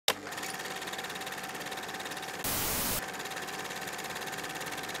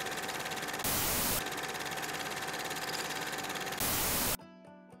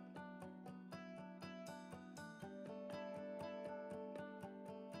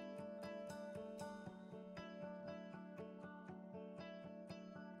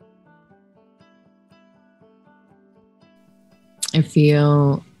I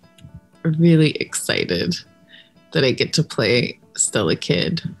feel really excited that I get to play Stella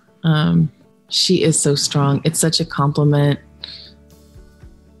Kidd. She is so strong. It's such a compliment.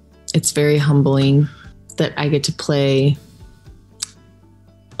 It's very humbling that I get to play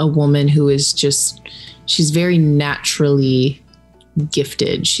a woman who is she's very naturally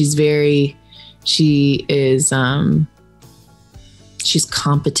gifted. She's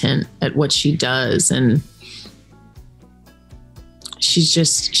competent at what she does. And she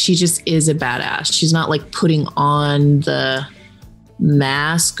just is a badass. She's not like putting on the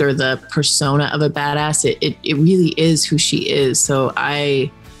mask or the persona of a badass. It really is who she is. So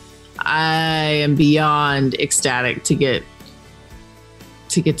I am beyond ecstatic to get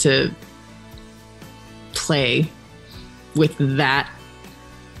to play with that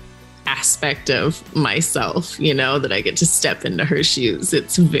aspect of myself, that I get to step into her shoes.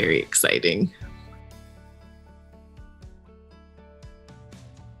 It's very exciting.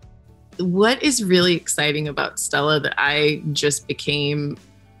 What is really exciting about Stella that I just became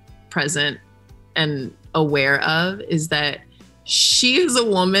present and aware of is that she is a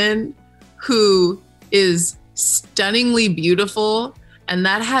woman who is stunningly beautiful, and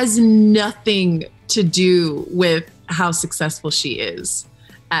that has nothing to do with how successful she is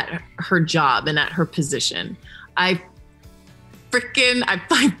at her job and at her position. I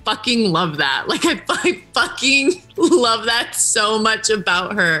fucking love that. Like, I fucking love that so much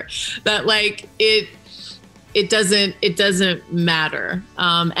about her that like it doesn't matter.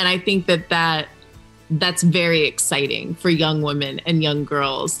 And I think that's very exciting for young women and young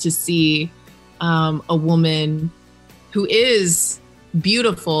girls to see a woman who is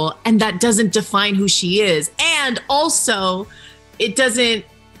beautiful, and that doesn't define who she is. And also it doesn't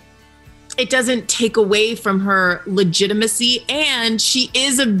take away from her legitimacy, and she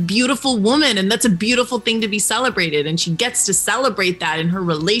is a beautiful woman, and that's a beautiful thing to be celebrated, and she gets to celebrate that in her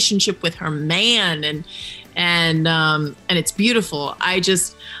relationship with her man, and it's beautiful. I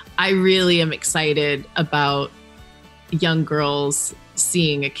really am excited about young girls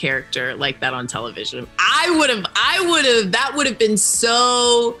seeing a character like that on television. That would have been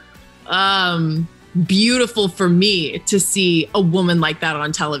so beautiful for me to see a woman like that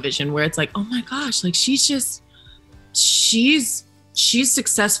on television, where it's like, oh my gosh, like she's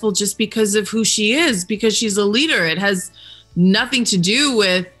successful just because of who she is, because she's a leader. It has nothing to do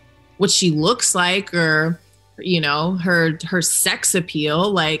with what she looks like or, her sex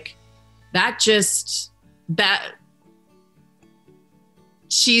appeal. Like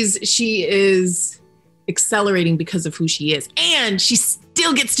she is accelerating because of who she is, and she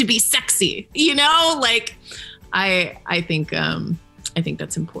still gets to be sexy, like I think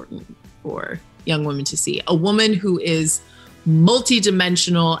that's important for young women to see. A woman who is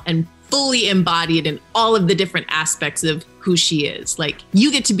multidimensional and fully embodied in all of the different aspects of who she is. Like,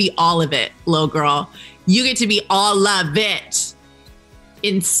 you get to be all of it, little girl. You get to be all of it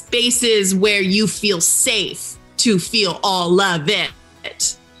in spaces where you feel safe to feel all of it.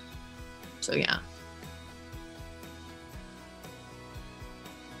 So yeah.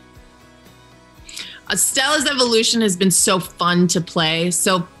 Stella's evolution has been so fun to play,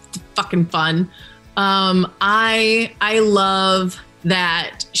 so fucking fun. I love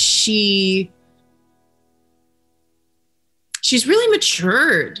that she's really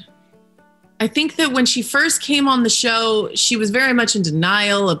matured. I think that when she first came on the show, she was very much in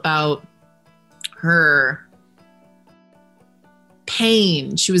denial about her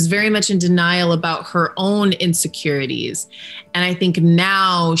pain. She was very much in denial about her own insecurities. And I think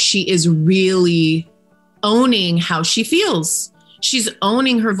now she is really owning how she feels. She's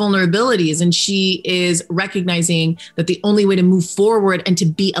owning her vulnerabilities, and she is recognizing that the only way to move forward and to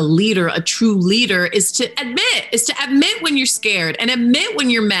be a leader, a true leader, is to admit when you're scared, and admit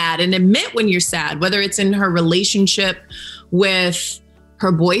when you're mad, and admit when you're sad, whether it's in her relationship with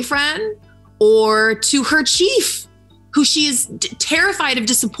her boyfriend or to her chief, who she is terrified of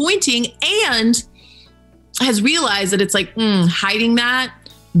disappointing, and has realized that it's like, hiding that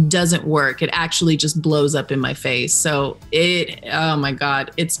doesn't work. It actually just blows up in my face. So oh my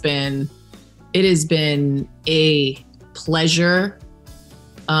God, it has been a pleasure,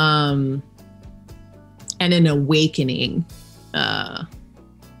 and an awakening,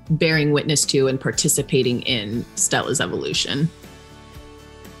 bearing witness to and participating in Stella's evolution.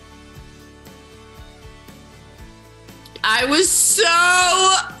 I was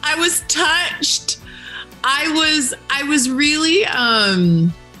touched. I was really,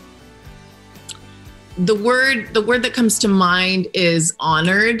 the word that comes to mind is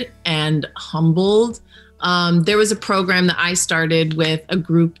honored and humbled. There was a program that I started with a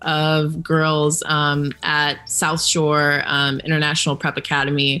group of girls at South Shore International Prep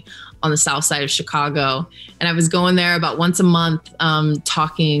Academy on the south side of Chicago. And I was going there about once a month,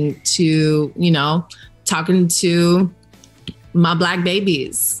 talking to my Black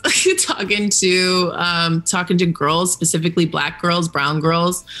babies, talking to girls, specifically Black girls, brown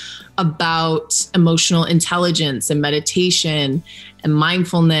girls, about emotional intelligence and meditation and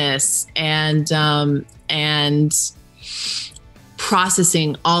mindfulness and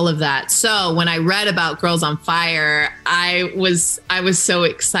processing all of that. So when I read about Girls on Fire, I was so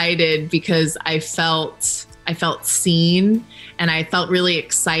excited because I felt seen, and I felt really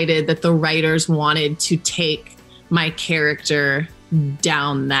excited that the writers wanted to take my character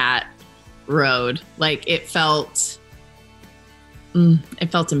down that road. Like it felt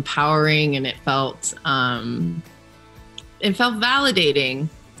empowering, and it felt validating.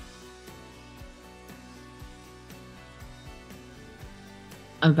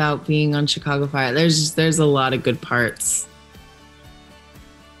 About being on Chicago Fire. There's a lot of good parts.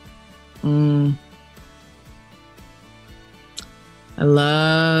 I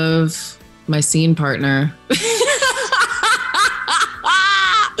love my scene partner.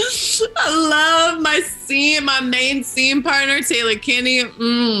 I love my main scene partner, Taylor Kinney.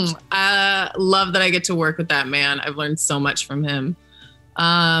 I love that I get to work with that man. I've learned so much from him.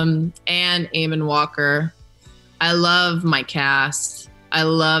 And Eamon Walker. I love my cast. I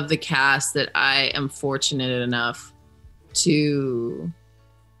love the cast that I am fortunate enough to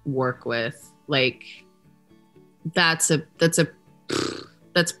work with. Like that's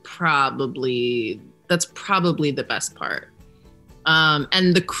probably the best part.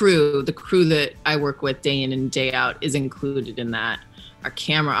 And the crew that I work with day in and day out is included in that. Our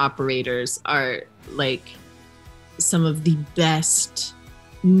camera operators are like some of the best,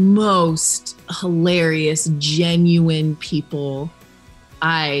 most hilarious, genuine people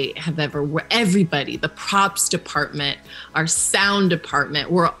I have ever. Everybody, the props department, our sound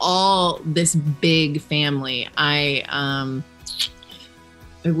department, we're all this big family. I'd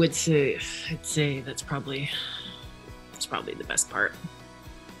say that's probably the best part.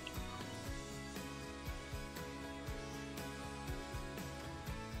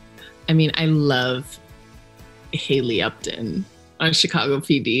 I mean, I love Haley Upton on Chicago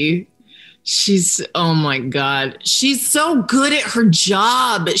PD. Oh my God, she's so good at her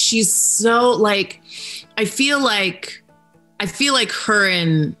job. She's so like, I feel like her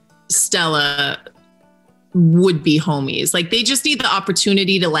and Stella would be homies. Like they just need the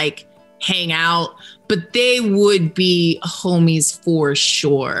opportunity to like hang out, but they would be homies for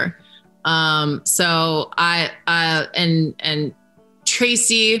sure. So and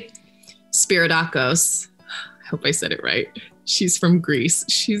Tracy Spiridakos, I hope I said it right. She's from Greece.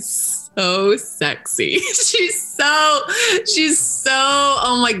 She's so sexy. She's so,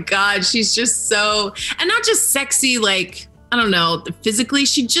 oh my God. She's just so, and not just sexy, like, I don't know, physically, her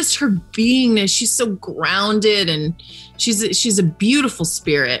beingness. She's so grounded, and she's a beautiful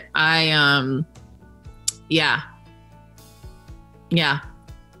spirit. Yeah.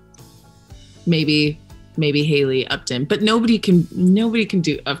 Maybe Haley Upton, but nobody can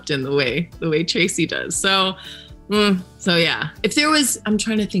do Upton the way Tracy does. So yeah, if there was, I'm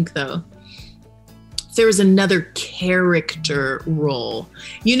trying to think though, if there was another character role,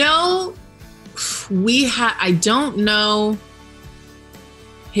 I don't know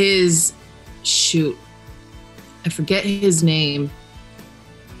I forget his name,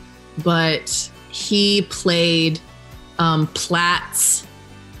 but he played Platt's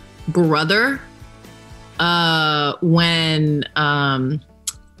brother when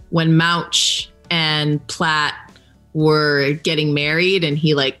Mouch and Platt were getting married, and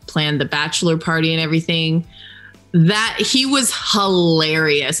he like planned the bachelor party and everything. That he was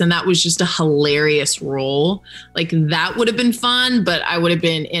hilarious, and that was just a hilarious role. Like that would have been fun, but I would have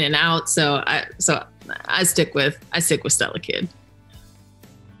been in and out. So I stick with Stella Kidd.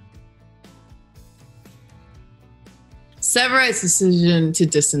 Severite's decision to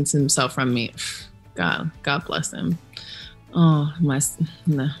distance himself from me. God bless him. Oh, my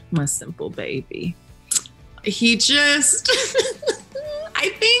simple baby. He just, I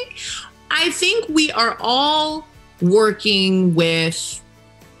think we are all working with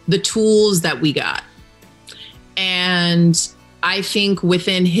the tools that we got. And I think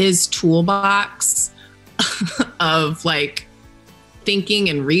within his toolbox of like thinking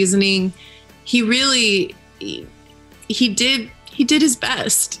and reasoning, he did his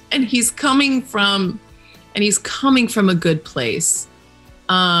best, and he's coming from a good place.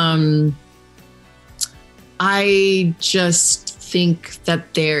 I just think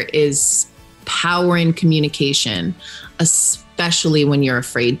that there is power in communication, especially when you're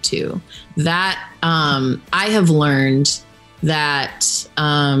afraid to. That I have learned that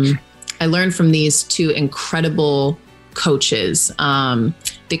I learned from these two incredible coaches.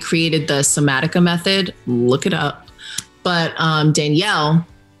 They created the Somatica method. Look it up. But Danielle,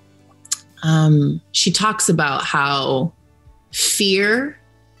 she talks about how fear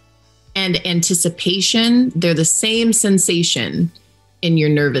and anticipation, they're the same sensation in your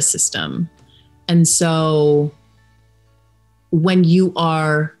nervous system. And so when you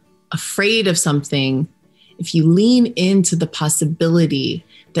are afraid of something, if you lean into the possibility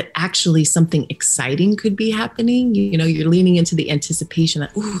that actually something exciting could be happening, you know, you're leaning into the anticipation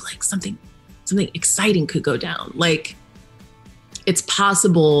that, ooh, like something exciting could go down. Like, it's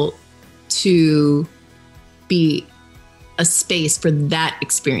possible to be a space for that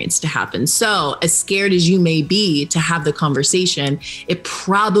experience to happen. So as scared as you may be to have the conversation, it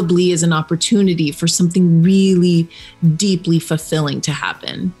probably is an opportunity for something really deeply fulfilling to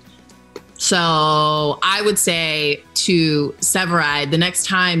happen. So I would say to Severide, the next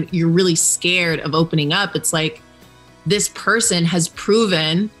time you're really scared of opening up, it's like, this person has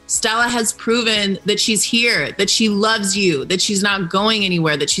proven, Stella has proven that she's here, that she loves you, that she's not going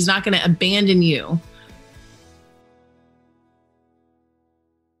anywhere, that she's not going to abandon you.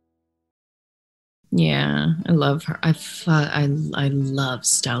 Yeah, I love her. I love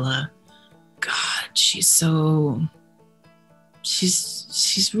Stella. God, she's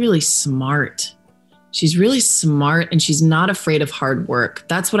really smart. She's really smart, and she's not afraid of hard work.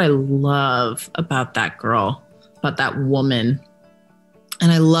 That's what I love about that girl, about that woman.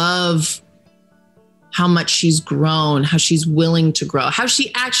 And I love how much she's grown, how she's willing to grow, how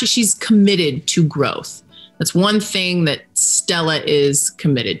she's committed to growth. That's one thing that Stella is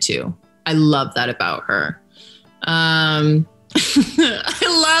committed to. I love that about her. I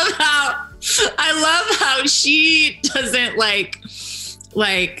love how she doesn't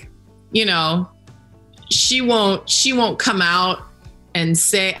like, you know, she won't come out and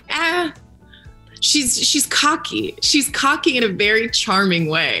say, she's cocky. She's cocky in a very charming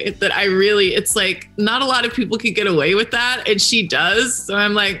way that it's like, not a lot of people could get away with that. And she does. So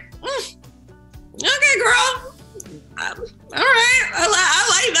I'm like, okay, girl. All right. I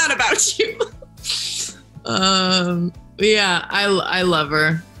like that about you. Yeah, I love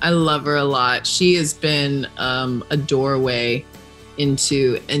her. I love her a lot. She has been a doorway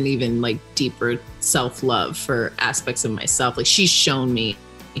into an even like deeper self-love for aspects of myself. Like, she's shown me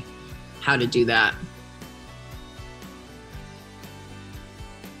how to do that.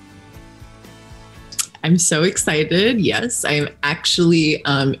 I'm so excited. Yes, I'm actually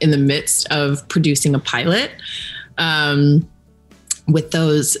in the midst of producing a pilot with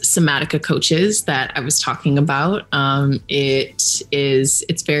those Somatica coaches that I was talking about.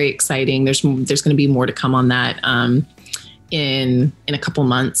 It's very exciting. There's going to be more to come on that in a couple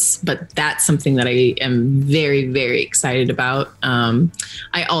months, but that's something that I am very, very excited about.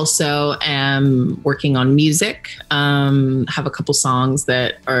 I also am working on music, have a couple songs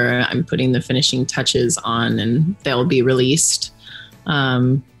that I'm putting the finishing touches on, and they'll be released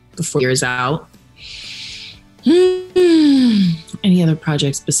before the year's out. Any other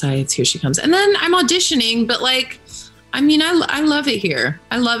projects besides Here She Comes? And then I'm auditioning, but like, I mean, I love it here.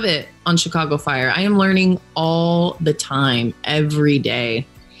 I love it on Chicago Fire. I am learning all the time, every day.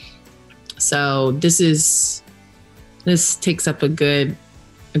 So this takes up a good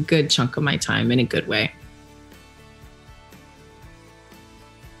chunk of my time in a good way.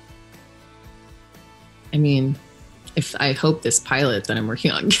 I mean, I hope this pilot that I'm working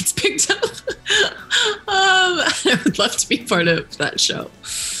on gets picked up. I would love to be part of that show.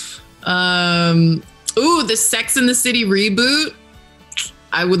 Ooh, the Sex and the City reboot.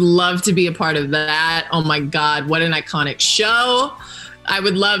 I would love to be a part of that. Oh my God, what an iconic show. I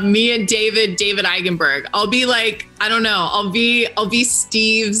would love me and David Eigenberg. I'll be like, I don't know, I'll be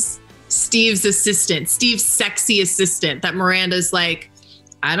Steve's assistant, Steve's sexy assistant that Miranda's like,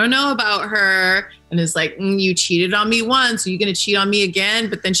 I don't know about her. And is like, you cheated on me once, are you gonna cheat on me again?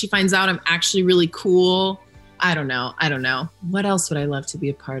 But then she finds out I'm actually really cool. I don't know. What else would I love to be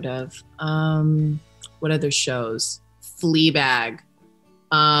a part of? What other shows? Fleabag,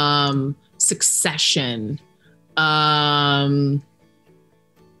 Succession. I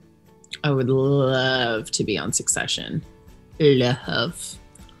would love to be on Succession. Love.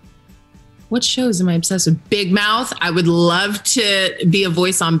 What shows am I obsessed with? Big Mouth. I would love to be a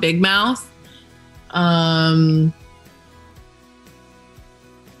voice on Big Mouth.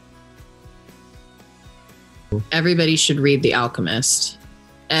 Everybody should read The Alchemist.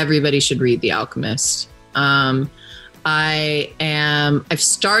 Everybody should read The Alchemist. I've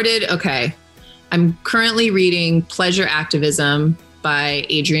started, okay, I'm currently reading Pleasure Activism by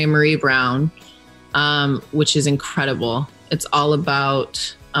Adrienne Marie Brown, which is incredible. It's all about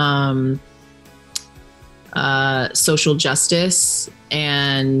social justice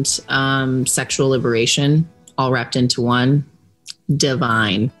and sexual liberation, all wrapped into one.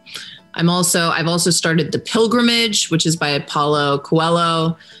 Divine. I've also started The Pilgrimage, which is by Paulo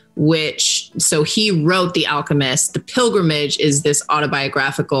Coelho, so he wrote The Alchemist. The Pilgrimage is this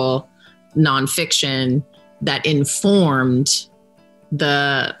autobiographical nonfiction that informed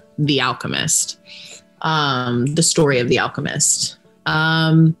The Alchemist, the story of The Alchemist.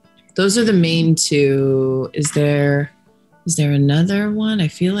 Those are the main two. Is there another one? I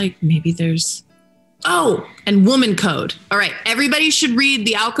feel like maybe there's, and Woman Code. All right. Everybody should read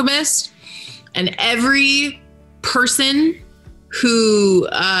The Alchemist, and every person who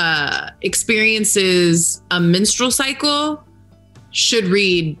experiences a menstrual cycle should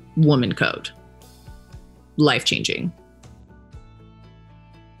read Woman Code. Life-changing.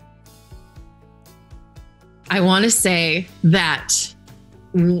 I want to say that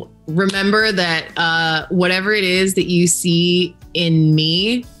remember that whatever it is that you see in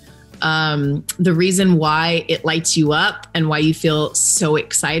me, the reason why it lights you up and why you feel so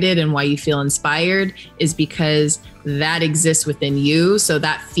excited and why you feel inspired is because that exists within you. So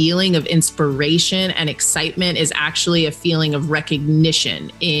that feeling of inspiration and excitement is actually a feeling of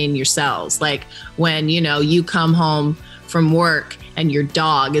recognition in your cells. Like when, you come home from work and your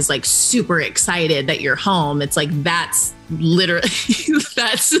dog is like super excited that you're home. It's like, that's literally,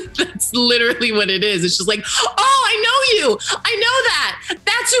 that's literally what it is. It's just like, oh, I know you. I know that.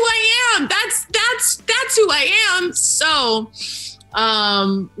 That's who I am. That's who I am. So,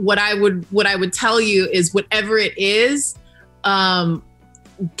 what I would tell you is whatever it is,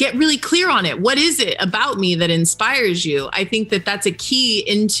 get really clear on it. What is it about me that inspires you? I think that that's a key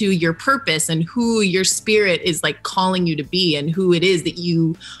into your purpose and who your spirit is like calling you to be and who it is that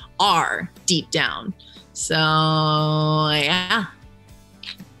you are deep down. So yeah,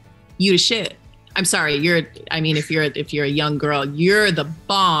 you the shit. I'm sorry. If you're a young girl, you're the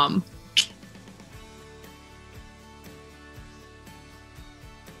bomb.